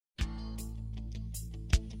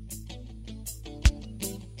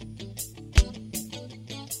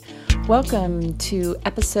Welcome to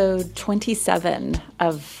episode 27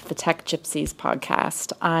 of the Tech Gypsies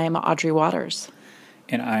podcast. I'm Audrey Waters.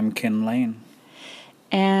 And I'm Ken Lane.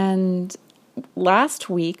 And last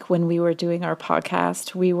week when we were doing our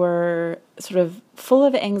podcast, we were sort of full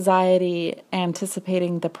of anxiety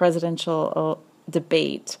anticipating the presidential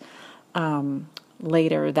debate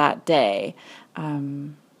later that day.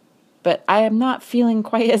 But I am not feeling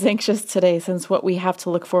quite as anxious today since what we have to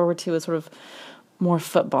look forward to is sort of more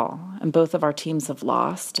football, and both of our teams have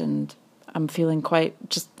lost, and I'm feeling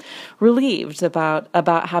quite just relieved about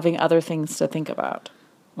having other things to think about.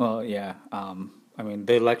 Well, yeah.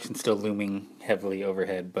 The election's still looming heavily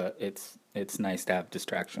overhead, but it's nice to have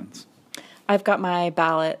distractions. I've got my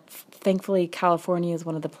ballot. Thankfully, California is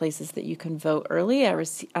one of the places that you can vote early.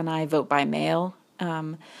 And I vote by mail.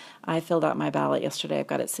 I filled out my ballot yesterday. I've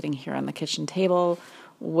got it sitting here on the kitchen table,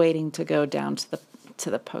 waiting to go down to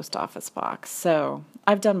the post office box. So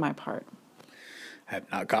I've done my part. I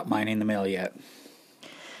have not got mine in the mail yet.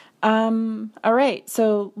 All right,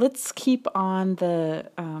 so let's keep on the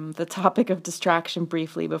topic of distraction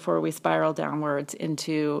briefly before we spiral downwards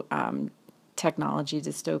into technology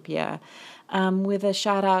dystopia, with a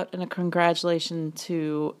shout out and a congratulations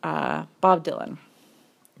to Bob Dylan.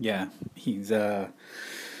 Yeah, he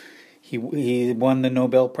won the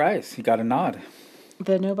Nobel Prize. He got a nod.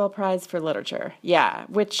 The Nobel Prize for Literature, yeah,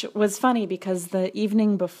 which was funny because the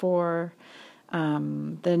evening before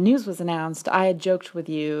the news was announced, I had joked with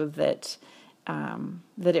you that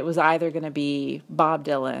it was either going to be Bob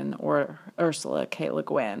Dylan or Ursula K. Le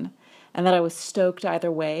Guin, and that I was stoked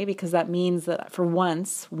either way because that means that for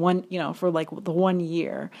once, for like the 1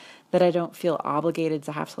 year, that I don't feel obligated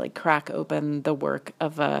to have to like crack open the work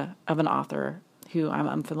of an author who I'm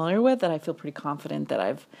unfamiliar with. That I feel pretty confident that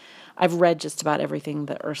I've read just about everything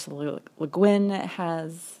that Ursula Le Guin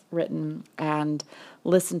has written and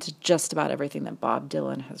listened to just about everything that Bob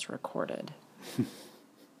Dylan has recorded.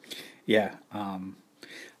 Yeah,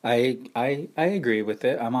 I agree with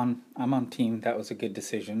it. I'm on team. That was a good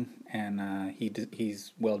decision, and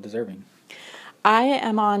he's well deserving. I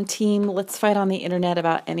am on team. Let's fight on the internet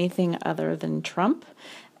about anything other than Trump,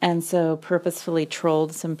 and so purposefully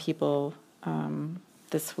trolled some people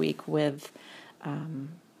this week with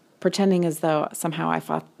pretending as though somehow I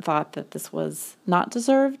thought that this was not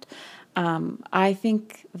deserved. I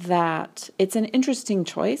think that it's an interesting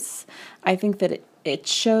choice. I think that it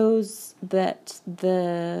shows that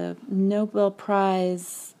the Nobel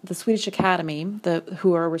Prize, the Swedish Academy,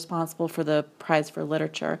 who are responsible for the Prize for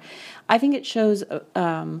Literature, I think it shows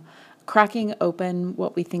cracking open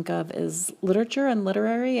what we think of as literature and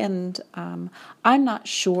literary. And I'm not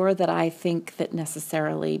sure that I think that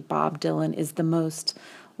necessarily Bob Dylan is the most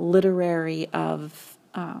literary of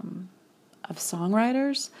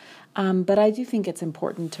songwriters, but I do think it's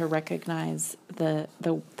important to recognize the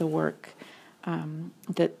work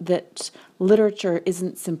that literature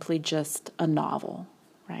isn't simply just a novel,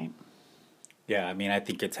 right? Yeah, I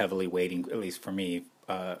think it's heavily weighting, at least for me,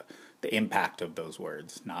 the impact of those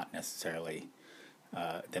words, not necessarily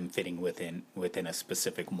them fitting within a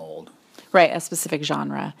specific mold. Right, a specific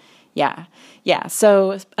genre. Yeah.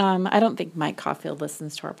 So I don't think Mike Caulfield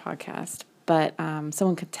listens to our podcast, but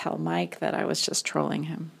someone could tell Mike that I was just trolling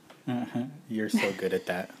him. Uh-huh. You're so good at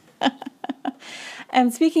that.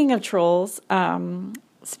 And speaking of trolls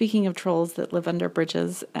that live under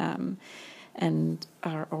bridges, or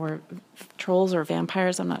trolls or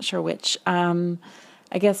vampires, I'm not sure which.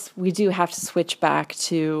 I guess we do have to switch back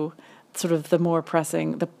to sort of the more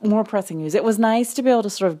pressing news. It was nice to be able to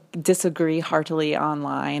sort of disagree heartily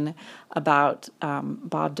online about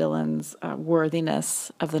Bob Dylan's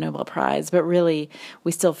worthiness of the Nobel Prize, but really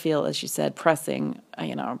we still feel, as you said, pressing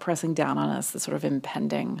down on us the sort of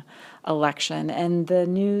impending election. And the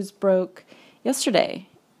news broke yesterday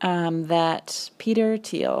that Peter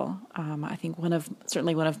Thiel, I think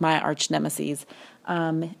certainly one of my arch nemeses,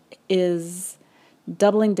 is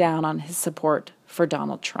doubling down on his support for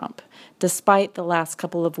Donald Trump, despite the last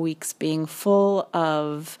couple of weeks being full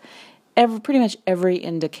of pretty much every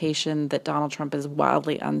indication that Donald Trump is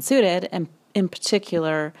wildly unsuited. And in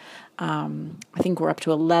particular, I think we're up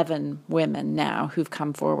to 11 women now who've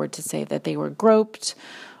come forward to say that they were groped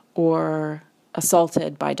or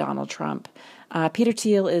assaulted by Donald Trump. Peter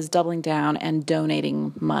Thiel is doubling down and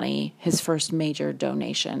donating money, his first major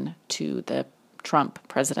donation to the Trump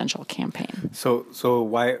presidential campaign. So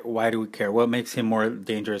why do we care? What makes him more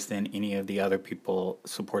dangerous than any of the other people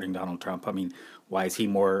supporting Donald Trump? Why is he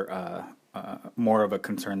more of a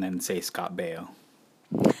concern than, say, Scott Baio?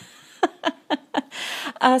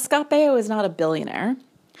 Scott Baio is not a billionaire.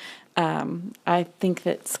 I think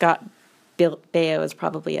that Scott Bayo is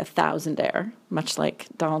probably a thousandaire, much like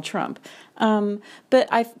Donald Trump.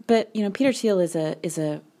 But Peter Thiel is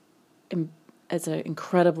an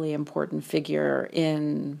incredibly important figure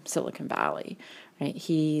in Silicon Valley. Right?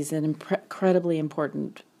 He's an incredibly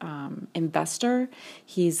important investor.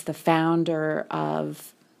 He's the co-founder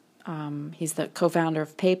of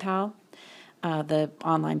PayPal, the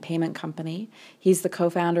online payment company. He's the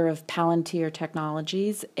co-founder of Palantir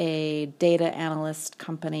Technologies, a data analyst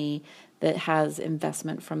company that has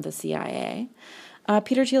investment from the CIA.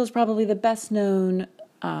 Peter Thiel is probably the best known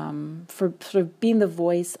for sort of being the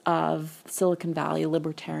voice of Silicon Valley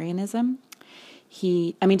libertarianism.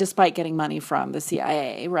 Despite getting money from the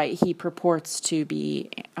CIA, right, he purports to be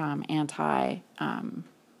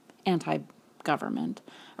anti-government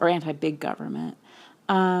or anti-big government.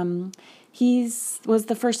 He was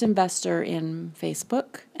the first investor in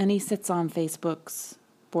Facebook, and he sits on Facebook's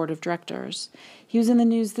board of directors. He was in the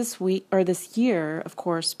news this year, of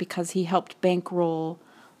course, because he helped bankroll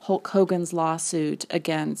Hulk Hogan's lawsuit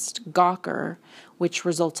against Gawker, which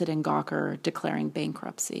resulted in Gawker declaring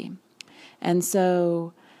bankruptcy. And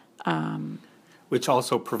so, which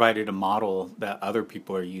also provided a model that other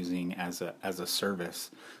people are using as a service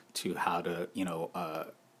to how to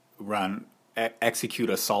execute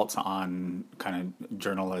assaults on kind of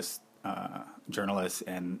journalists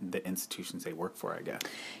and the institutions they work for, I guess.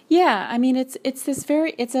 Yeah, I mean it's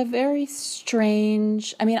a very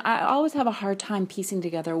strange. I mean, I always have a hard time piecing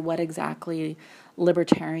together what exactly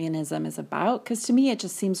libertarianism is about, because to me it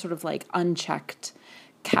just seems sort of like unchecked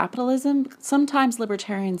capitalism. Sometimes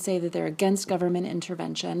libertarians say that they're against government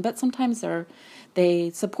intervention, but sometimes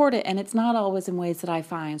they support it, and it's not always in ways that I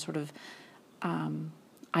find sort of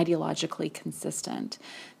ideologically consistent.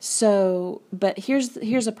 So, but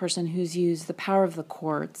here's a person who's used the power of the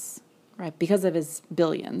courts, right, because of his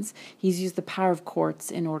billions. He's used the power of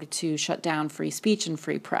courts in order to shut down free speech and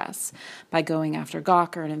free press by going after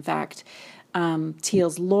Gawker, and in fact,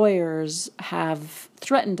 Thiel's lawyers have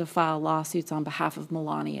threatened to file lawsuits on behalf of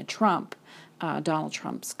Melania Trump, Donald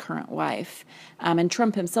Trump's current wife. And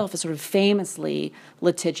Trump himself is sort of famously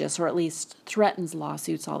litigious, or at least threatens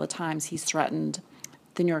lawsuits all the time. He's threatened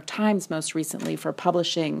the New York Times most recently for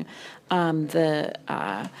publishing the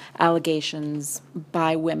allegations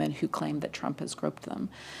by women who claim that Trump has groped them.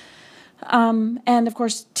 And of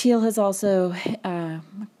course, Thiel has also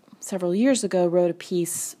several years ago wrote a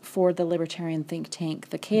piece for the libertarian think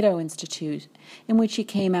tank, the Cato Institute, in which he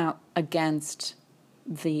came out against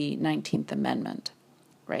the 19th Amendment,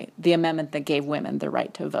 right? The amendment that gave women the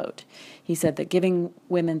right to vote. He said that giving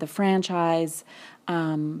women the franchise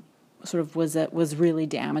was really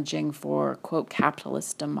damaging for, quote,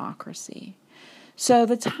 capitalist democracy. So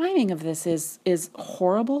the timing of this is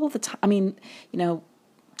horrible.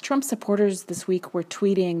 Trump supporters this week were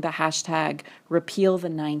tweeting the hashtag repeal the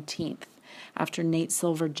 19th after Nate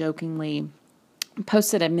Silver jokingly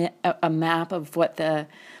posted a map of what the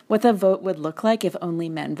vote would look like if only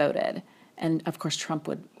men voted. And of course Trump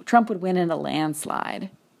would win in a landslide.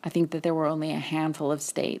 I think that there were only a handful of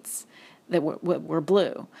states that were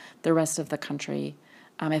blue. The rest of the country,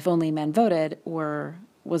 if only men voted,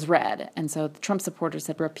 was red. And so the Trump supporters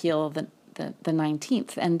said repeal the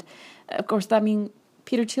 19th. And of course,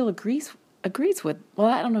 Peter Thiel agrees with. Well,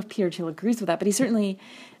 I don't know if Peter Thiel agrees with that, but he certainly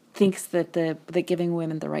thinks that that giving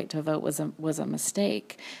women the right to vote was a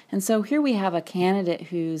mistake. And so here we have a candidate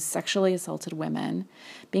who's sexually assaulted women,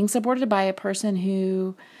 being supported by a person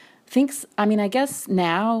who thinks. I guess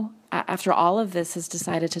now, after all of this, has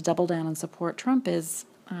decided to double down and support Trump is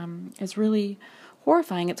really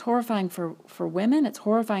horrifying. It's horrifying for women. It's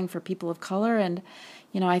horrifying for people of color. And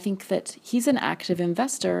I think that he's an active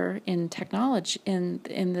investor in technology, in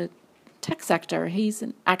the tech sector. He's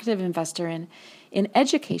an active investor in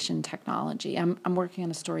education technology. I'm working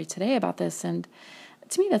on a story today about this, and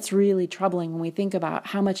to me that's really troubling when we think about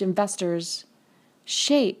how much investors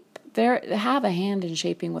have a hand in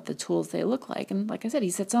shaping what the tools they look like. And like I said, he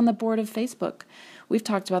sits on the board of Facebook. We've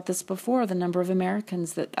talked about this before, the number of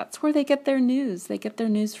Americans that's where they get their news. They get their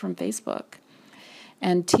news from Facebook.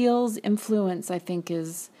 And Thiel's influence, I think,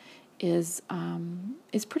 is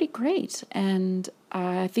pretty great. And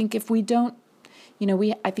I think if we don't,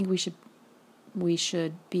 I think we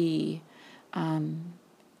should be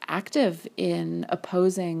active in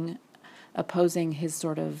opposing his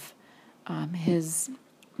sort of his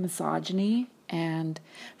misogyny and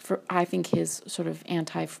I think his sort of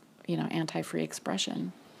anti-free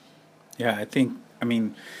expression. Yeah, I think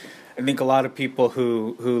a lot of people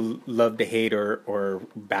who love to hate or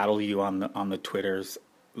battle you on the Twitters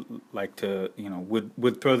like to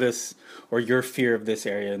would throw this or your fear of this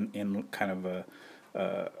area in kind of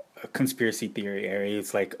a conspiracy theory area.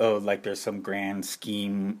 It's like, oh, like there's some grand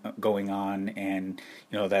scheme going on, and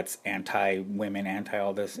that's anti-women, anti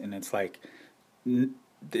all this, and it's like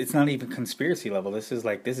it's not even conspiracy level. This is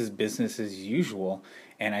business as usual,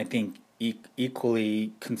 and I think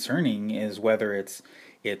equally concerning is whether it's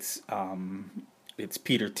it's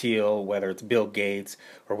Peter Thiel, whether it's Bill Gates,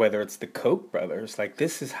 or whether it's the Koch brothers. Like,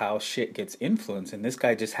 this is how shit gets influenced, and this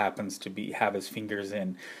guy just happens to have his fingers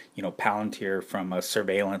in, Palantir from a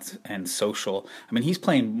surveillance and social. I mean, he's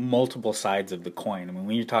playing multiple sides of the coin. I mean,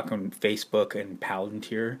 when you're talking Facebook and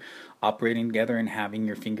Palantir operating together and having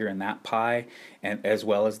your finger in that pie, and as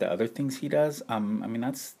well as the other things he does, I mean,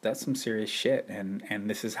 that's some serious shit. And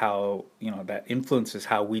this is how that influences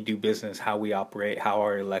how we do business, how we operate, how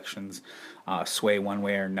our elections sway one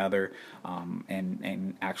way or another,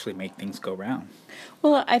 and actually make things go round.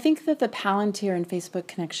 Well, I think that the Palantir and Facebook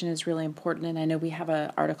connection is really important, and I know we have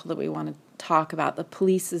an article that we want to talk about the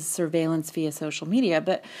police's surveillance via social media,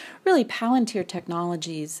 but really Palantir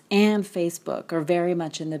Technologies and Facebook are very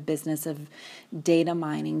much in the business of data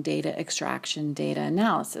mining, data extraction, data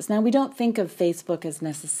analysis. Now, we don't think of Facebook as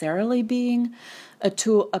necessarily being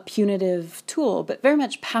a punitive tool, but very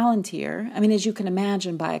much Palantir. I mean, as you can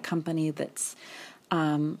imagine, by a company that's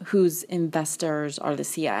whose investors are the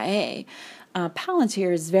CIA.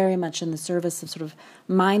 Palantir is very much in the service of sort of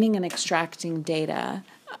mining and extracting data,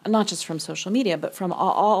 not just from social media, but from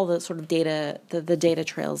all the sort of data, the data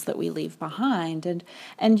trails that we leave behind,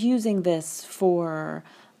 and using this for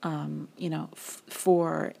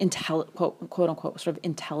for quote unquote sort of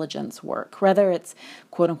intelligence work, whether it's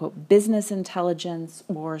quote unquote business intelligence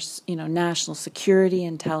or national security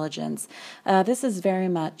intelligence. This is very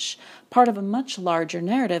much part of a much larger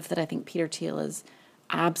narrative that I think Peter Thiel is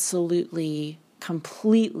absolutely,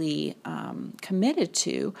 completely committed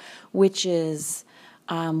to, which is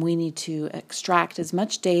we need to extract as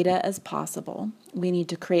much data as possible. We need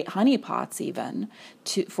to create honeypots even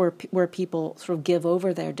where people sort of give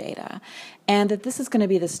over their data. And that this is going to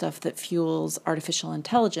be the stuff that fuels artificial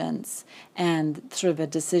intelligence and sort of a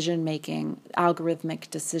decision-making, algorithmic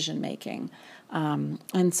decision-making.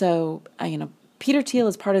 And so, Peter Thiel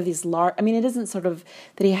is part of these large, I mean, it isn't sort of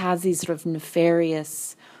that he has these sort of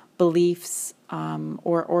nefarious beliefs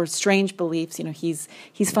or strange beliefs. He's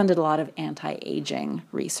funded a lot of anti-aging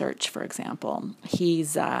research, for example. He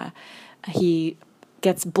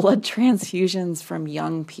gets blood transfusions from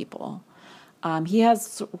young people. He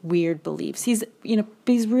has weird beliefs. He's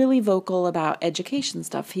really vocal about education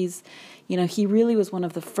stuff. He really was one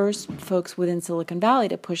of the first folks within Silicon Valley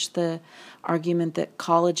to push the argument that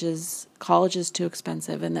college is too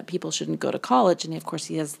expensive and that people shouldn't go to college. And of course,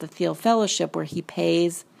 he has the Thiel Fellowship where he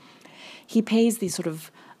pays these sort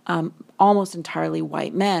of almost entirely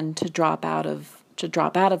white men to drop out of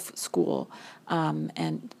school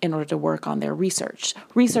and in order to work on their research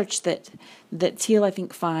that Thiel, I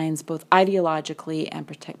think, finds both ideologically and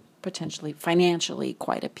potentially financially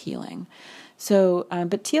quite appealing. So,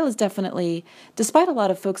 but Thiel is definitely, despite a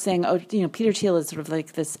lot of folks saying, Peter Thiel is sort of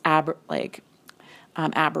like this aberration.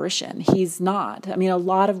 He's not. I mean, a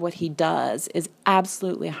lot of what he does is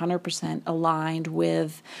absolutely 100% aligned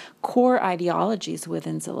with core ideologies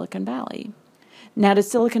within Silicon Valley. Now, does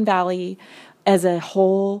Silicon Valley as a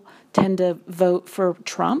whole tend to vote for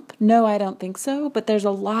Trump? No, I don't think so. But there's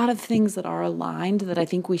a lot of things that are aligned that I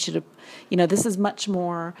think we should, this is much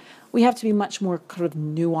more, we have to be much more kind of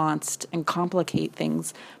nuanced and complicate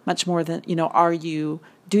things much more than,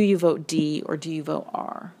 do you vote D or do you vote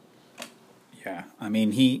R? Yeah, I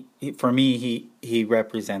mean, he for me, he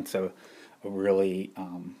represents a really,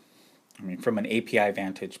 from an API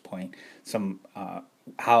vantage point, some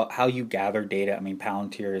how you gather data. I mean,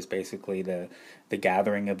 Palantir is basically the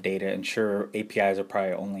gathering of data, and sure, APIs are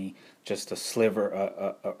probably only just a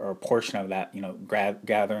sliver or a portion of that.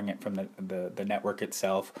 Gathering it from the network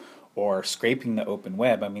itself or scraping the open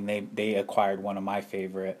web. I mean, they acquired one of my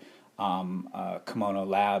favorite. Kimono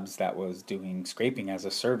Labs that was doing scraping as a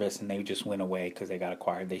service, and they just went away because they got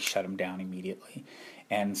acquired. They shut them down immediately.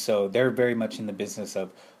 And so they're very much in the business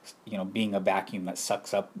of, being a vacuum that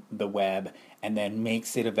sucks up the web and then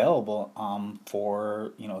makes it available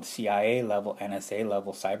for, CIA level, NSA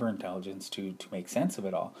level cyber intelligence to make sense of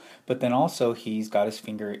it all. But then also he's got his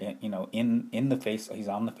finger in the face. He's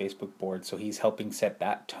on the Facebook board, so he's helping set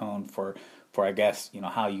that tone for I guess,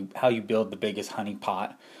 how you build the biggest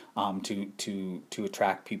honeypot, to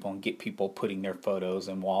attract people and get people putting their photos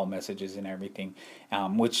and wall messages and everything,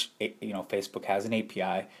 which Facebook has an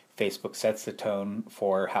API. Facebook sets the tone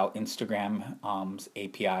for how Instagram's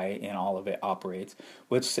API and all of it operates,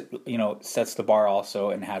 which sets the bar also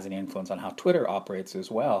and has an influence on how Twitter operates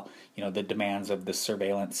as well. The demands of the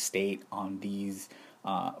surveillance state on these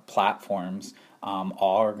platforms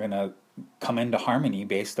all are going to come into harmony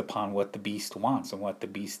based upon what the beast wants and what the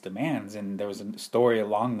beast demands. And there was a story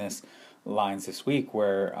along this lines this week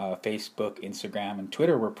where Facebook, Instagram, and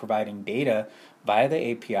Twitter were providing data via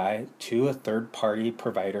the API to a third-party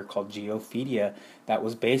provider called Geophedia that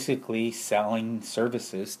was basically selling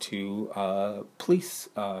services to police.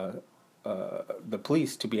 The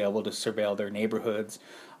police to be able to surveil their neighborhoods,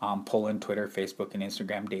 pull in Twitter, Facebook, and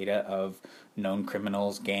Instagram data of known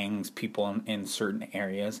criminals, gangs, people in certain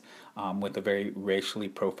areas with a very racially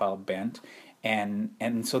profiled bent.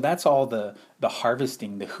 And so that's all the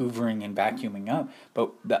harvesting, the hoovering and vacuuming up.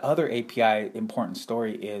 But the other API important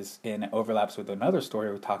story is, and it overlaps with another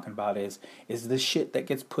story we're talking about, is the shit that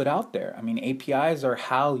gets put out there. I mean, APIs are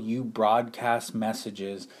how you broadcast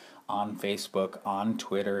messages on Facebook, on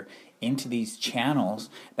Twitter, into these channels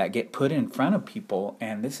that get put in front of people.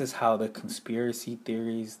 And this is how the conspiracy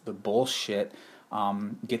theories, the bullshit,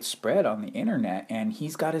 gets spread on the internet. And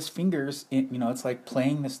he's got his fingers in, it's like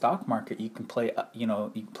playing the stock market. You can play, you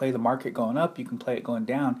can play the market going up, you can play it going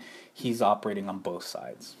down. He's operating on both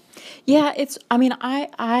sides. Yeah,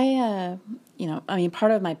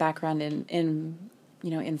 part of my background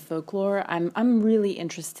in folklore, I'm really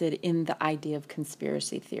interested in the idea of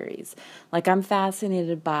conspiracy theories. Like, I'm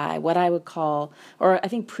fascinated by what I would call, or I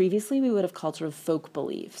think previously we would have called, sort of folk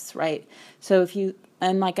beliefs, right? So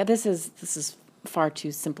this is far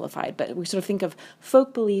too simplified, but we sort of think of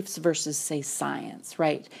folk beliefs versus, say, science,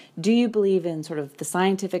 right? Do you believe in sort of the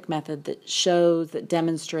scientific method that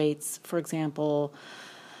demonstrates, for example,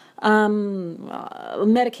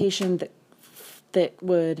 medication that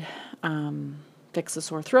would fix a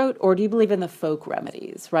sore throat, or do you believe in the folk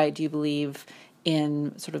remedies, right? Do you believe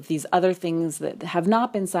in sort of these other things that have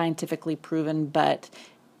not been scientifically proven, but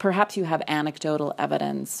perhaps you have anecdotal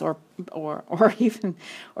evidence, or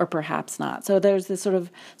perhaps not. So there's this sort of,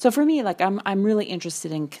 so for me, like, I'm really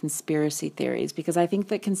interested in conspiracy theories, because I think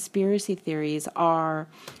that conspiracy theories are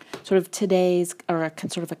sort of today's, or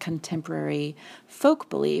sort of a contemporary folk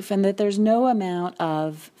belief, and that there's no amount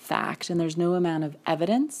of fact and there's no amount of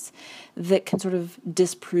evidence that can sort of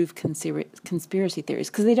disprove conspiracy theories,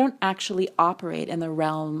 because they don't actually operate in the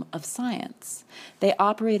realm of science. They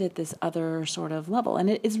operate at this other sort of level. And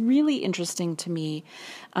it is really interesting to me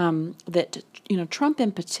that, Trump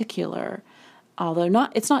in particular, although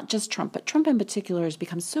it's not just Trump, but Trump in particular has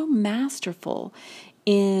become so masterful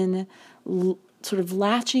in sort of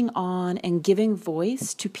latching on and giving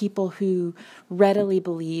voice to people who readily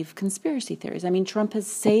believe conspiracy theories. I mean, Trump has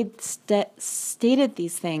stated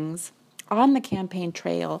these things on the campaign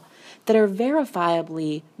trail that are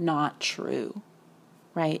verifiably not true,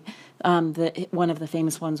 right? One of the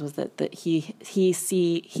famous ones was that he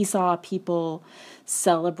saw people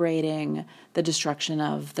celebrating the destruction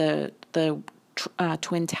of the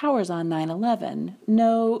Twin Towers on 9/11.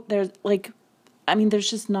 No, there's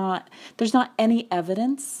not any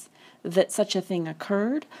evidence that such a thing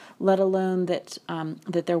occurred, let alone that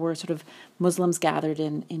there were sort of Muslims gathered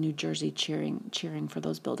in New Jersey cheering for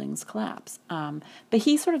those buildings' collapse. But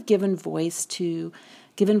he sort of given voice to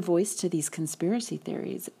these conspiracy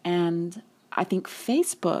theories, and I think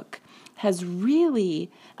Facebook has really,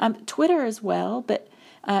 Twitter as well, but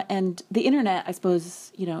and the internet, I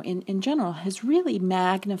suppose, in general, has really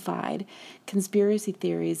magnified conspiracy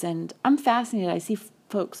theories. And I'm fascinated. I see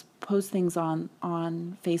folks post things on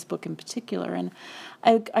Facebook in particular, and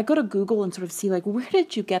I go to Google and sort of see, like, where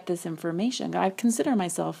did you get this information? I consider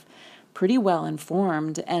myself pretty well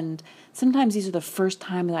informed, and sometimes these are the first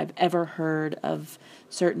time that I've ever heard of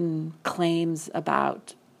certain claims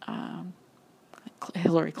about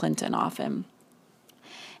Hillary Clinton often.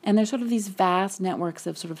 And there's sort of these vast networks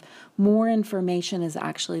of sort of more information is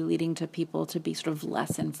actually leading to people to be sort of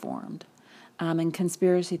less informed. And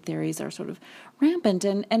conspiracy theories are sort of rampant.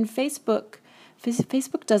 And Facebook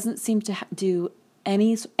doesn't seem to do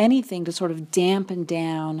anything to sort of dampen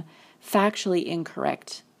down factually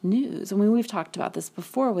incorrect news. I mean, we've talked about this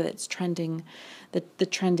before with its trending, the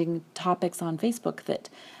trending topics on Facebook, that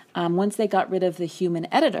once they got rid of the human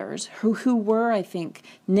editors, who were, I think,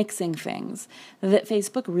 nixing things, that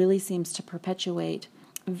Facebook really seems to perpetuate,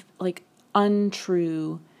 like,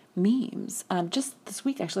 untrue memes. Just this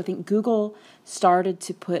week, actually, I think Google started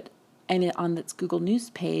to put on its Google News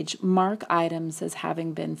page, mark items as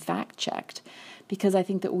having been fact-checked, because I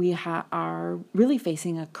think that we are really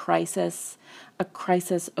facing a crisis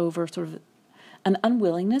over sort of an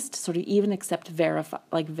unwillingness to sort of even accept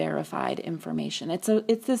verified information. It's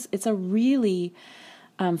a really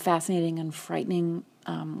fascinating and frightening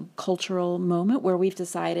cultural moment where we've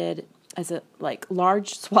decided, as a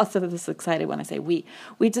large swaths of this excited when I say we've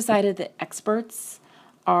decided that experts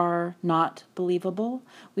are not believable.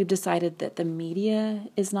 We've decided that the media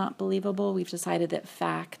is not believable. We've decided that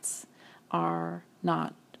facts are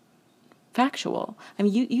not factual. I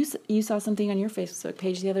mean, you saw something on your Facebook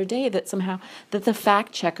page the other day that somehow that the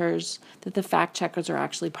fact checkers are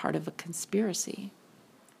actually part of a conspiracy.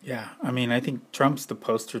 Yeah, I mean, I think Trump's the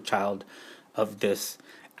poster child of this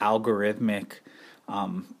algorithmic. I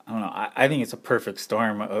don't know. I think it's a perfect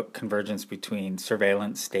storm of convergence between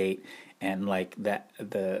surveillance state and like the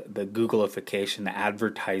Googleification, the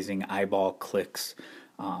advertising eyeball clicks.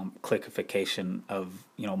 Clickification of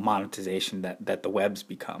monetization that the web's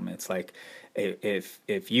become. It's like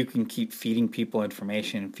if you can keep feeding people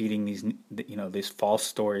information, feeding these false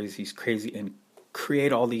stories, these crazy, and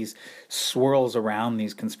create all these swirls around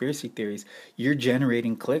these conspiracy theories, you're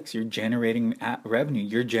generating clicks, you're generating revenue,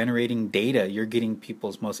 you're generating data, you're getting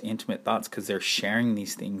people's most intimate thoughts because they're sharing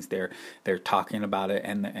these things, they're talking about it,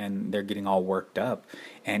 and they're getting all worked up.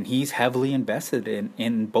 And he's heavily invested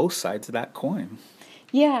in both sides of that coin.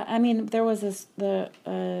 Yeah, I mean, there was the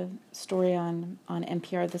story on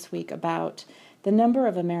NPR this week about the number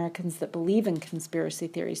of Americans that believe in conspiracy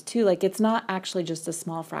theories too. Like, it's not actually just a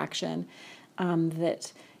small fraction.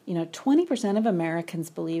 That 20% of Americans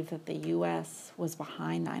believe that the U.S. was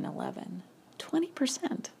behind 9/11.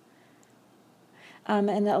 20%, and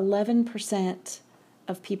 11%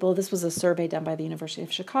 of people. This was a survey done by the University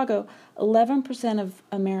of Chicago. 11% of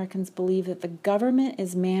Americans believe that the government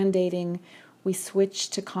is mandating we switch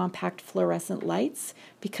to compact fluorescent lights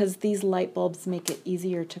because these light bulbs make it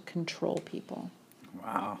easier to control people.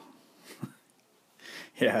 Wow.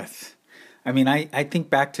 Yes. I mean, I think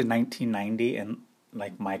back to 1990 and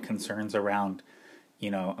like my concerns around,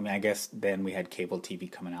 I guess then we had cable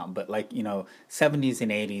TV coming out, but 70s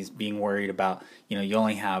and 80s being worried about, you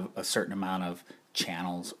only have a certain amount of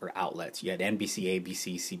channels or outlets. You had NBC,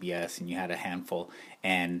 ABC, CBS, and you had a handful,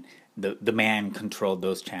 and the man controlled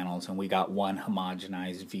those channels, and we got one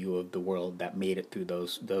homogenized view of the world that made it through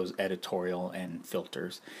those editorial and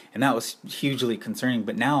filters, and that was hugely concerning.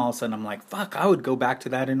 But now all of a sudden I'm like, fuck, I would go back to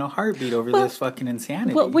that in a heartbeat over this fucking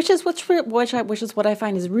insanity. Well, which is what I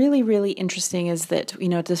find is really, really interesting is that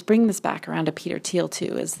to bring this back around to Peter Thiel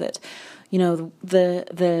too, is that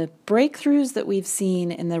the breakthroughs that we've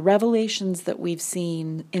seen and the revelations that we've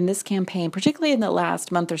seen in this campaign, particularly in the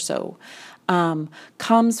last month or so,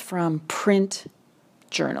 comes from print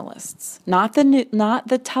journalists. Not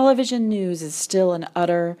the television news is still an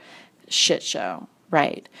utter shit show,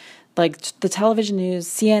 right? Like the television news,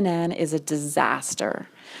 CNN is a disaster.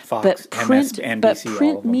 Fox, NBC,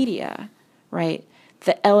 print media, right?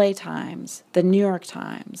 The LA Times, the New York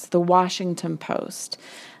Times, the Washington Post,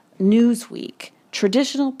 Newsweek,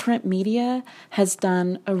 traditional print media has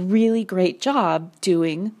done a really great job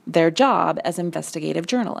doing their job as investigative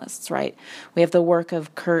journalists, right? We have the work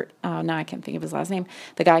of Kurt, now I can't think of his last name,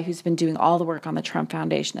 the guy who's been doing all the work on the Trump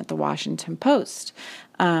Foundation at the Washington Post.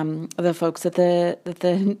 The folks at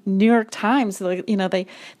the New York Times,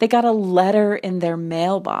 they got a letter in their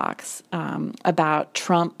mailbox about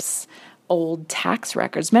Trump's old tax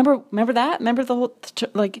records. Remember that? Remember the whole,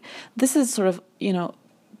 this is sort of,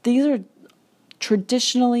 these are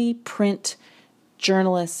traditionally print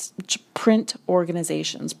journalists, print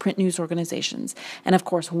organizations, print news organizations. And of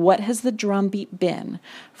course, what has the drumbeat been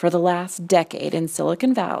for the last decade in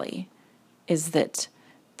Silicon Valley is that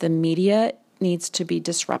the media needs to be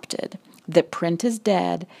disrupted, that print is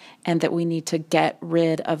dead, and that we need to get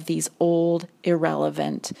rid of these old,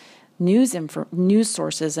 irrelevant news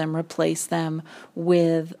sources and replace them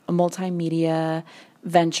with multimedia,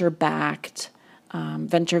 venture-backed,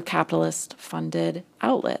 venture capitalist funded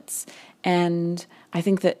outlets. And I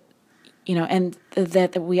think that, and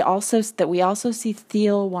that we also see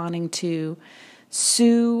Thiel wanting to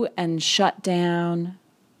sue and shut down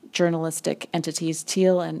journalistic entities.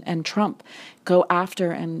 Thiel and Trump go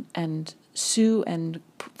after and sue and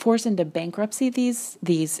force into bankruptcy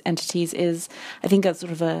these entities is, I think, a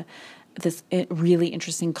sort of this really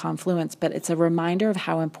interesting confluence, but it's a reminder of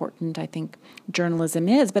how important I think journalism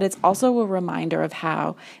is, but it's also a reminder of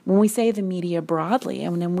how, when we say the media broadly,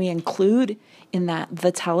 and when we include in that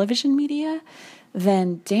the television media,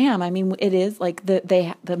 then damn, I mean, it is like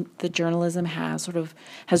the journalism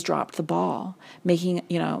has dropped the ball, making,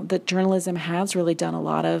 the journalism has really done a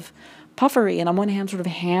lot of puffery, and on one hand sort of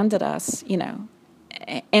handed us,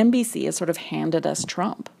 NBC has sort of handed us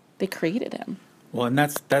Trump. They created him. Well, and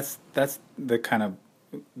that's the kind of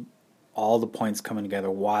all the points coming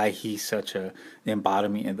together why he's such a the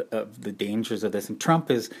embodiment of the dangers of this. And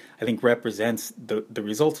Trump is, I think, represents the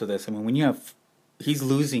results of this. I mean, when you have, he's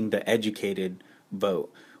losing the educated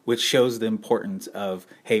vote, which shows the importance of,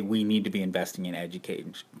 hey, we need to be investing in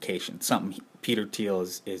education. Something Peter Thiel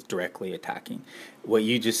is directly attacking. What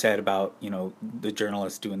you just said about, the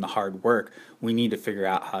journalists doing the hard work, we need to figure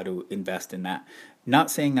out how to invest in that.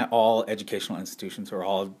 Not saying that all educational institutions or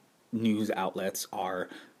all news outlets are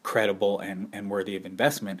credible and worthy of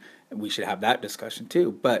investment. We should have that discussion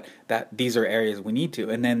too. But that these are areas we need to.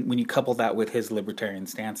 And then when you couple that with his libertarian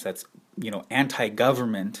stance, that's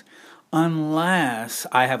anti-government, unless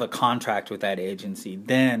I have a contract with that agency,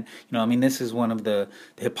 then this is one of the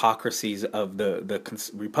hypocrisies of the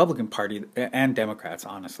Republican Party and Democrats,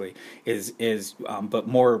 honestly, but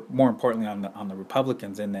more importantly on the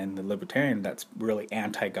Republicans and then the Libertarian that's really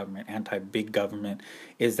anti-government, anti-big government,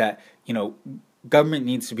 is that government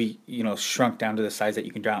needs to be shrunk down to the size that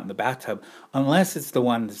you can drown in the bathtub, unless it's the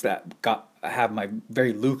ones that have my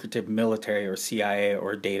very lucrative military or CIA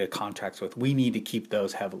or data contracts with. We need to keep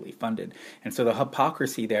those heavily funded. And so the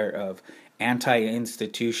hypocrisy there of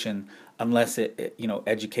anti-institution, unless it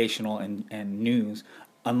educational and news,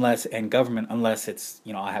 and government, unless it's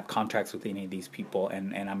I have contracts with any of these people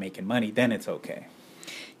and I'm making money, then it's okay.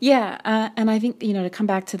 Yeah, and I think, to come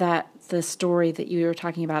back to the story that you were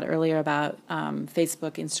talking about earlier about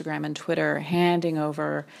Facebook, Instagram, and Twitter handing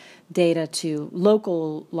over data to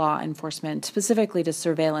local law enforcement, specifically to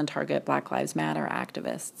surveil and target Black Lives Matter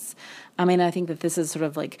activists. I mean, I think that this is sort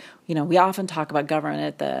of like, we often talk about government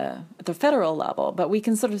at the federal level, but we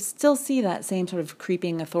can sort of still see that same sort of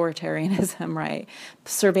creeping authoritarianism, right?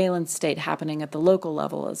 Surveillance state happening at the local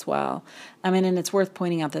level as well. I mean, and it's worth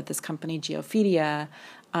pointing out that this company, Geophidia,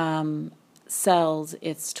 sells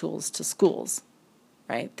its tools to schools,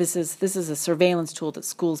 right? This is a surveillance tool that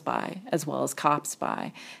schools buy as well as cops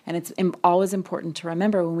buy, and it's always important to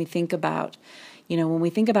remember when we think about,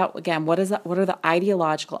 again, what are the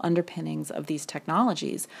ideological underpinnings of these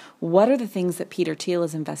technologies? What are the things that Peter Thiel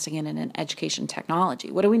is investing in education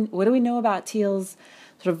technology? What do we know about Thiel's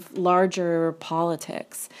sort of larger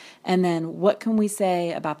politics? And then what can we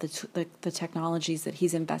say about the technologies that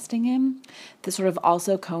he's investing in that sort of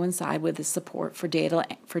also coincide with his support for data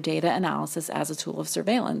analysis as a tool of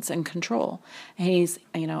surveillance and control?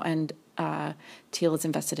 And Thiel is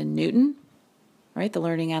invested in Newton, right? The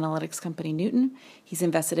learning analytics company Newton. He's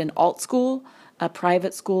invested in AltSchool, a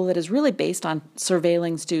private school that is really based on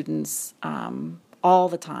surveilling students all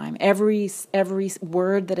the time. Every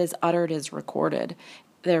word that is uttered is recorded.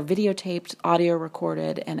 They're videotaped, audio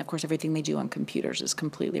recorded, and of course everything they do on computers is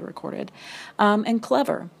completely recorded. And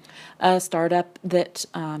Clever, a startup that,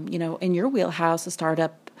 in your wheelhouse, a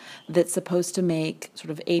startup that's supposed to make sort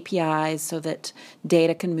of APIs so that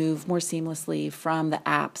data can move more seamlessly from the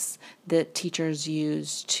apps that teachers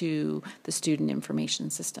use to the student information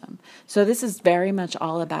system. So this is very much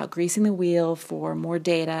all about greasing the wheel for more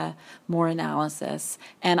data, more analysis,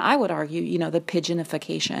 and I would argue, the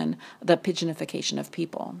pigeonification of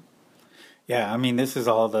people. Yeah, I mean, this is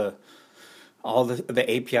all the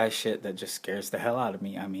API shit that just scares the hell out of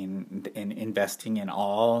me. I mean, in investing in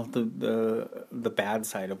all the bad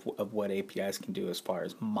side of what APIs can do as far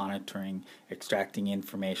as monitoring, extracting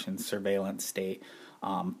information, surveillance state,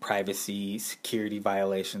 privacy, security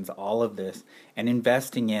violations, all of this, and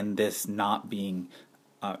investing in this not being.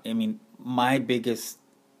 My biggest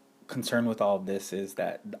concern with all of this is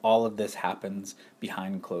that all of this happens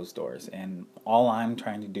behind closed doors, and all I'm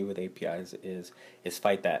trying to do with APIs is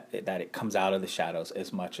fight that it comes out of the shadows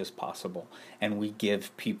as much as possible, and we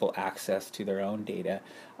give people access to their own data,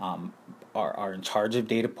 are in charge of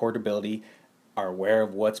data portability, are aware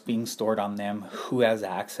of what's being stored on them, who has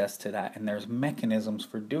access to that, and there's mechanisms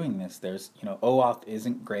for doing this. There's OAuth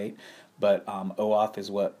isn't great, but OAuth is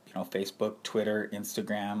what Facebook, Twitter,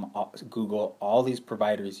 Instagram, Google, all these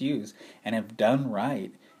providers use, and if done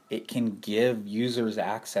right, it can give users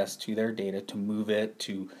access to their data to move it,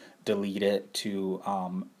 to delete it, to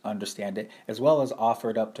understand it, as well as offer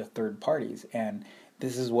it up to third parties. And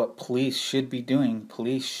this is what police should be doing.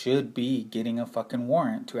 Police should be getting a fucking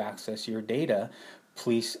warrant to access your data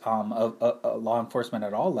police, law enforcement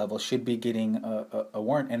at all levels should be getting a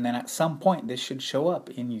warrant, and then at some point this should show up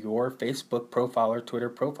in your Facebook profile or Twitter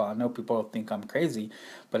profile. I know people think I'm crazy,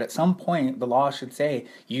 but at some point the law should say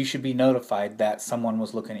you should be notified that someone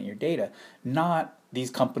was looking at your data, not these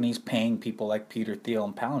companies paying people like Peter Thiel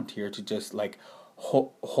and Palantir to just like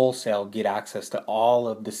wholesale get access to all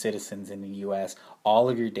of the citizens in the U.S., all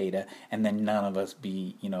of your data, and then none of us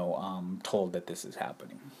be, told that this is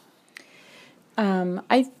happening.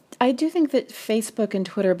 I do think that Facebook and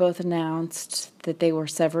Twitter both announced that they were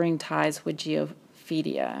severing ties with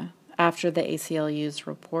Geophedia after the ACLU's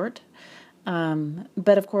report.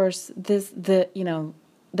 But of course,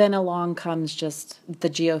 then along comes just the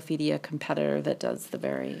Geophedia competitor that does the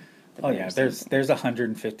very. There's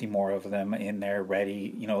 150 more of them in there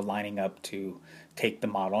ready, lining up to take the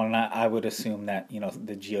model, and I would assume that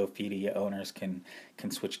the Geophedia owners can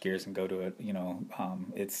switch gears and go to it.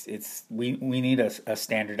 We need a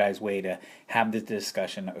standardized way to have this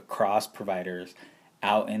discussion across providers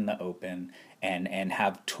out in the open, and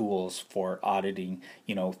have tools for auditing,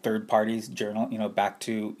 third parties, back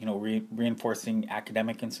to, reinforcing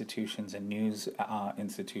academic institutions and news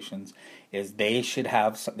institutions, is there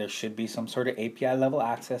should be some sort of API level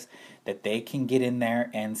access that they can get in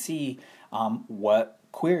there and see what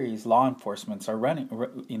queries law enforcement are running,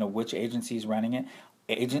 which agencies running it.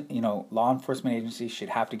 Law enforcement agencies should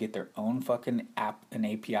have to get their own fucking app and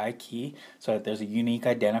API key so that there's a unique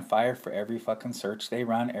identifier for every fucking search they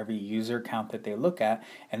run, every user account that they look at,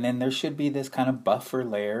 and then there should be this kind of buffer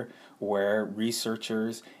layer where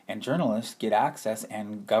researchers and journalists get access,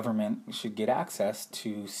 and government should get access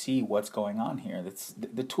to see what's going on here.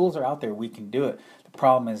 The tools are out there, we can do it. The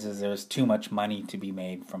problem is there's too much money to be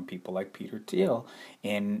made from people like Peter Thiel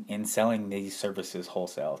in selling these services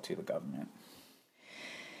wholesale to the government.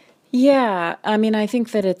 Yeah, I mean, I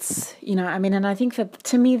think that it's, and I think that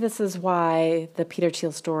to me, this is why the Peter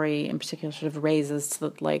Thiel story in particular sort of raises,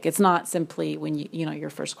 it's not simply when your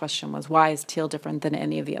first question was, why is Thiel different than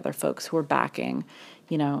any of the other folks who are backing,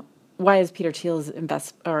 why is Peter Thiel's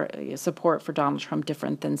support for Donald Trump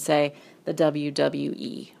different than, say, the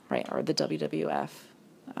WWE, right, or the WWF,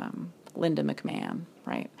 Linda McMahon,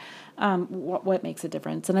 right? What makes a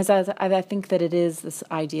difference? And I think that it is this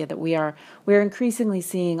idea that we're increasingly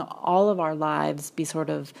seeing all of our lives be sort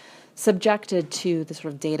of subjected to the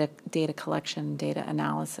sort of data collection, data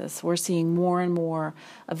analysis. We're seeing more and more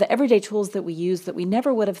of the everyday tools that we use that we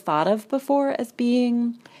never would have thought of before as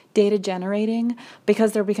being data generating,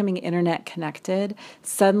 because they're becoming internet connected.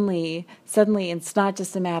 Suddenly it's not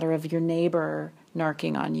just a matter of your neighbor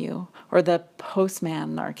narking on you or the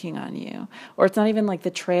postman narking on you, or it's not even like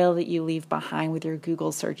the trail that you leave behind with your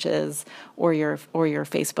Google searches or your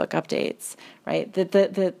Facebook updates, right?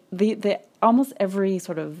 The almost every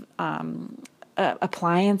sort of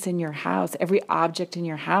appliance in your house, every object in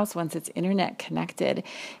your house, once it's internet connected,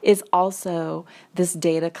 is also this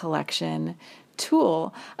data collection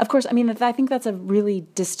tool. Of course, I mean, I think that's a really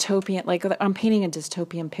dystopian, like I'm painting a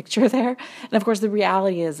dystopian picture there. And of course, the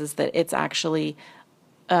reality is that it's actually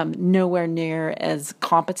nowhere near as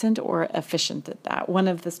competent or efficient at that. One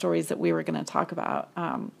of the stories that we were going to talk about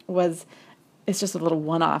it's just a little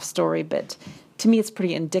one-off story, but to me it's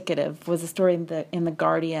pretty indicative, was a story in the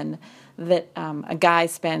Guardian that a guy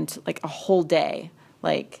spent like a whole day,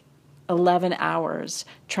 like 11 hours,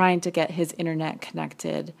 trying to get his internet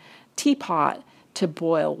connected teapot to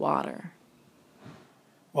boil water.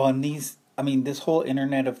 Well, and this whole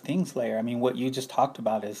Internet of Things layer, what you just talked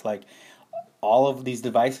about is like all of these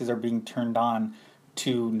devices are being turned on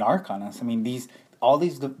to narc on us. There's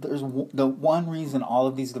the one reason all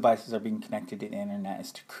of these devices are being connected to the internet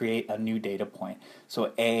is to create a new data point.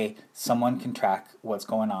 So A, someone can track what's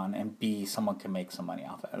going on, and B, someone can make some money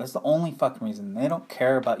off of it. That's the only fucking reason. They don't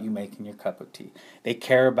care about you making your cup of tea. They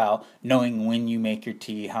care about knowing when you make your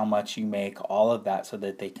tea, how much you make, all of that, so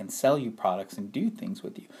that they can sell you products and do things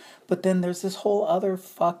with you. But then there's this whole other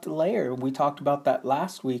fucked layer. We talked about that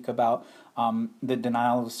last week about the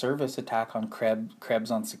denial of service attack on Krebs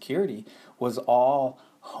on security was all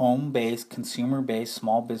home-based, consumer-based,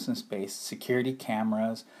 small business-based security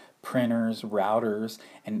cameras, printers, routers,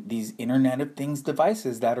 and these Internet of Things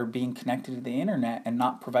devices that are being connected to the internet and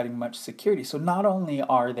not providing much security. So not only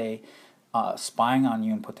are they spying on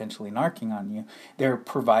you and potentially narking on you, they're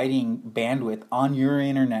providing bandwidth on your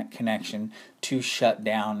internet connection to shut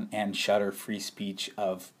down and shutter free speech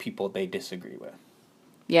of people they disagree with.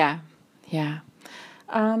 Yeah.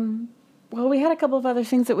 Well, we had a couple of other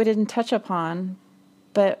things that we didn't touch upon,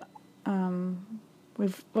 but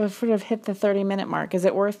we've sort of hit the 30-minute mark. Is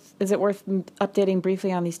it worth updating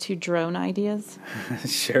briefly on these two drone ideas?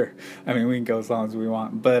 Sure. I mean, we can go as long as we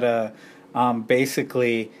want, but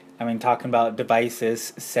basically, I mean, talking about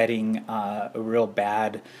devices setting a real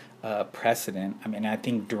bad precedent. I mean, I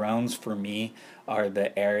think drones for me are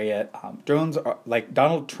the area. Drones are like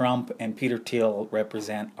Donald Trump and Peter Thiel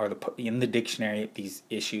represent are in the dictionary these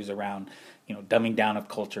issues around dumbing down of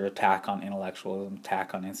culture, attack on intellectualism,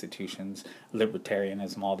 attack on institutions,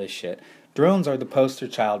 libertarianism, all this shit. Drones are the poster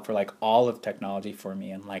child for like all of technology for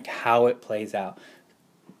me and like how it plays out.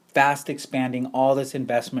 Fast expanding, all this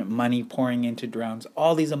investment, money pouring into drones,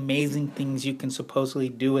 all these amazing things you can supposedly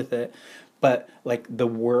do with it. But like the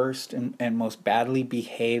worst and most badly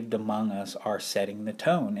behaved among us are setting the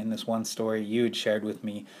tone. And this one story you had shared with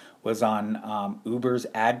me was on Uber's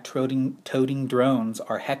ad-toting drones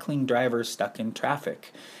are heckling drivers stuck in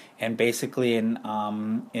traffic. And basically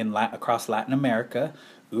across Latin America,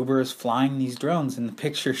 Uber is flying these drones, and the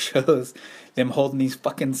picture shows them holding these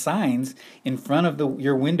fucking signs in front of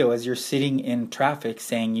your window as you're sitting in traffic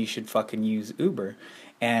saying you should fucking use Uber.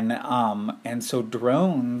 And so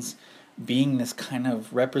drones being this kind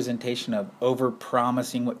of representation of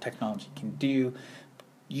over-promising what technology can do,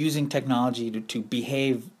 using technology to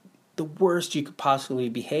behave the worst you could possibly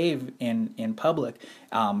behave in public.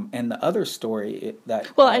 And the other story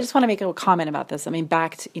well, I just want to make a comment about this. I mean,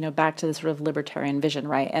 back to the sort of libertarian vision,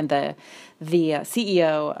 right? And the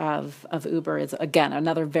CEO of Uber is again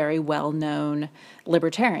another very well-known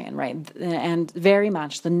libertarian, right? And very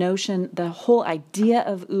much the whole idea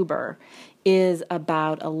of Uber is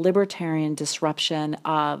about a libertarian disruption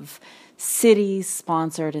of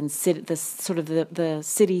city-sponsored and the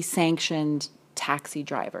city-sanctioned taxi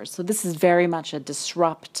drivers. So this is very much a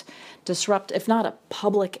disrupt, if not a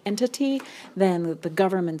public entity, then the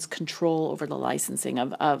government's control over the licensing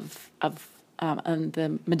of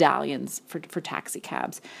the medallions for taxi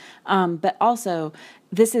cabs. But also,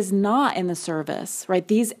 this is not in the service, right?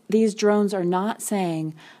 These drones are not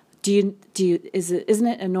saying, isn't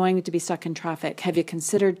it annoying to be stuck in traffic? Have you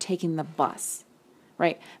considered taking the bus?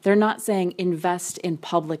 Right? They're not saying invest in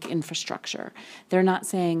public infrastructure. They're not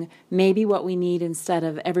saying maybe what we need instead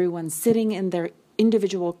of everyone sitting in their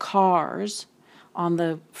individual cars on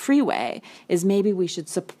the freeway is maybe we should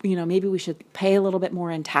pay a little bit more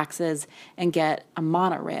in taxes and get a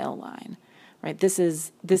monorail line. Right? This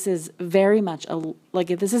is very much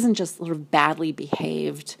this isn't just sort of badly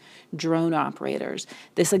behaved drone operators.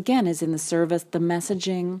 This again is in the service, the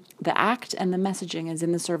act and the messaging is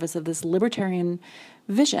in the service of this libertarian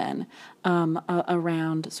vision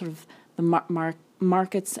around sort of the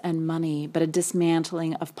markets and money, but a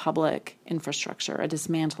dismantling of public infrastructure, a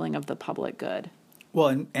dismantling of the public good. Well,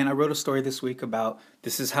 and I wrote a story this week about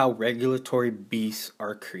this is how regulatory beasts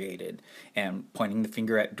are created, and pointing the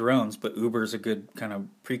finger at drones, but Uber is a good kind of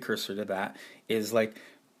precursor to that, is like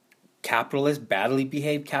badly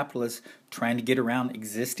behaved capitalists trying to get around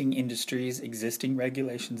existing industries, existing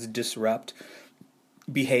regulations, disrupt,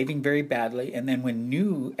 behaving very badly, and then when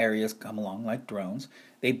new areas come along like drones,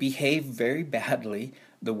 they behave very badly.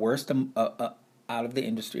 The worst out of the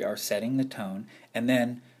industry are setting the tone, and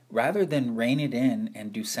then rather than rein it in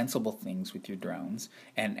and do sensible things with your drones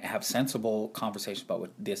and have sensible conversations about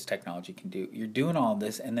what this technology can do, you're doing all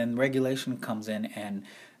this, and then regulation comes in and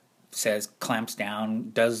clamps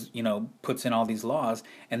down, puts in all these laws,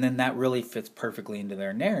 and then that really fits perfectly into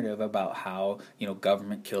their narrative about how,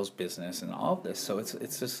 government kills business and all of this. So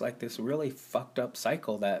it's just like this really fucked up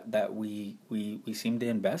cycle that we seem to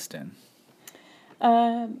invest in.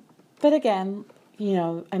 But again,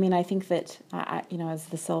 I think that, as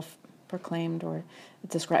the self-proclaimed or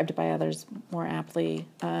described by others more aptly,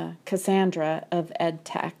 Cassandra of ed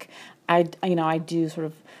tech, I do sort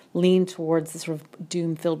of lean towards the sort of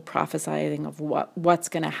doom-filled prophesying of what's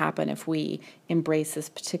going to happen if we embrace this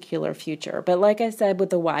particular future. But like I said, with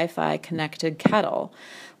the Wi-Fi connected kettle,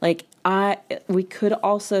 we could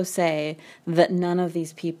also say that none of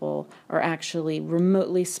these people are actually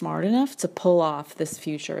remotely smart enough to pull off this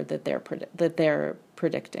future that they're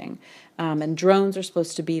predicting. And drones are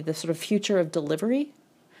supposed to be the sort of future of delivery.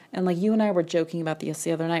 And you and I were joking about this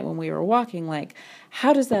the other night when we were walking,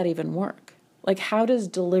 how does that even work? How does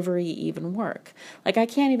delivery even work? I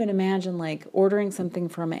can't even imagine, ordering something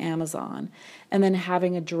from Amazon and then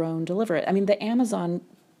having a drone deliver it. I mean, the Amazon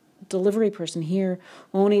delivery person here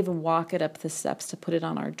won't even walk it up the steps to put it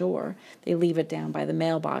on our door. They leave it down by the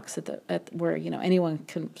mailbox where anyone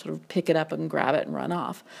can sort of pick it up and grab it and run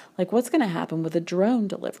off. What's going to happen with a drone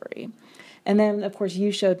delivery? And then, of course,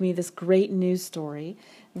 you showed me this great news story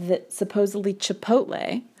that supposedly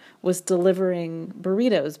Chipotle was delivering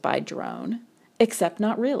burritos by drone. except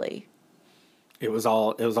not really. It was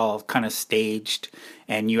all kind of staged,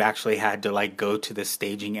 and you actually had to like go to the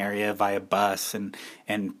staging area via bus, and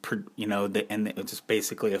it was just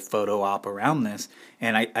basically a photo op around this.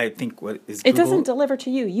 And I think what is It doesn't deliver to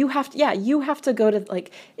you. You have to go to, like,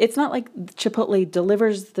 it's not like Chipotle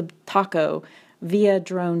delivers the taco via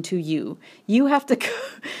drone to you. You have to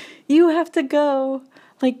go,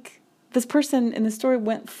 like, this person in the story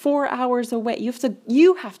went 4 hours away. You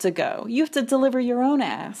have to go. You have to deliver your own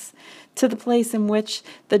ass to the place in which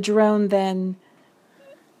the drone then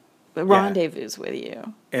rendezvous with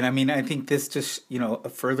you. And I mean, I think this just, a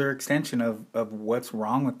further extension of what's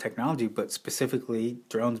wrong with technology, but specifically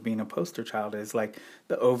drones being a poster child, is like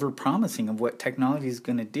the over-promising of what technology is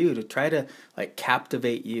going to do to try to like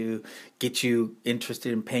captivate you, get you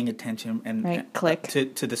interested in paying attention and click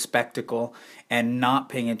to the spectacle and not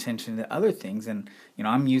paying attention to other things. And,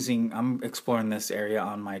 I'm exploring this area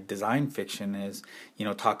on my design fiction is,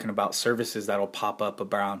 talking about services that'll pop up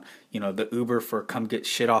around, the Uber for come get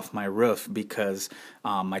shit off my roof because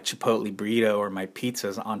my Chipotle burrito or my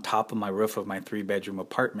pizza's on top of my roof of my 3-bedroom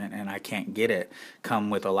apartment and I can't get it, come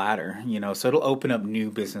with a ladder, so it'll open up new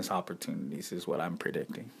business opportunities is what I'm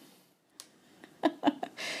predicting.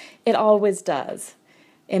 It always does,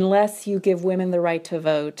 unless you give women the right to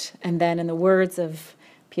vote. And then in the words of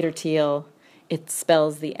Peter Thiel, it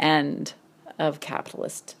spells the end of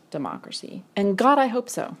capitalist democracy. And God, I hope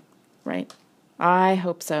so, right? I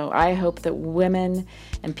hope so. I hope that women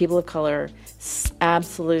and people of color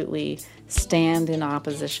absolutely stand in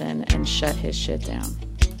opposition and shut his shit down.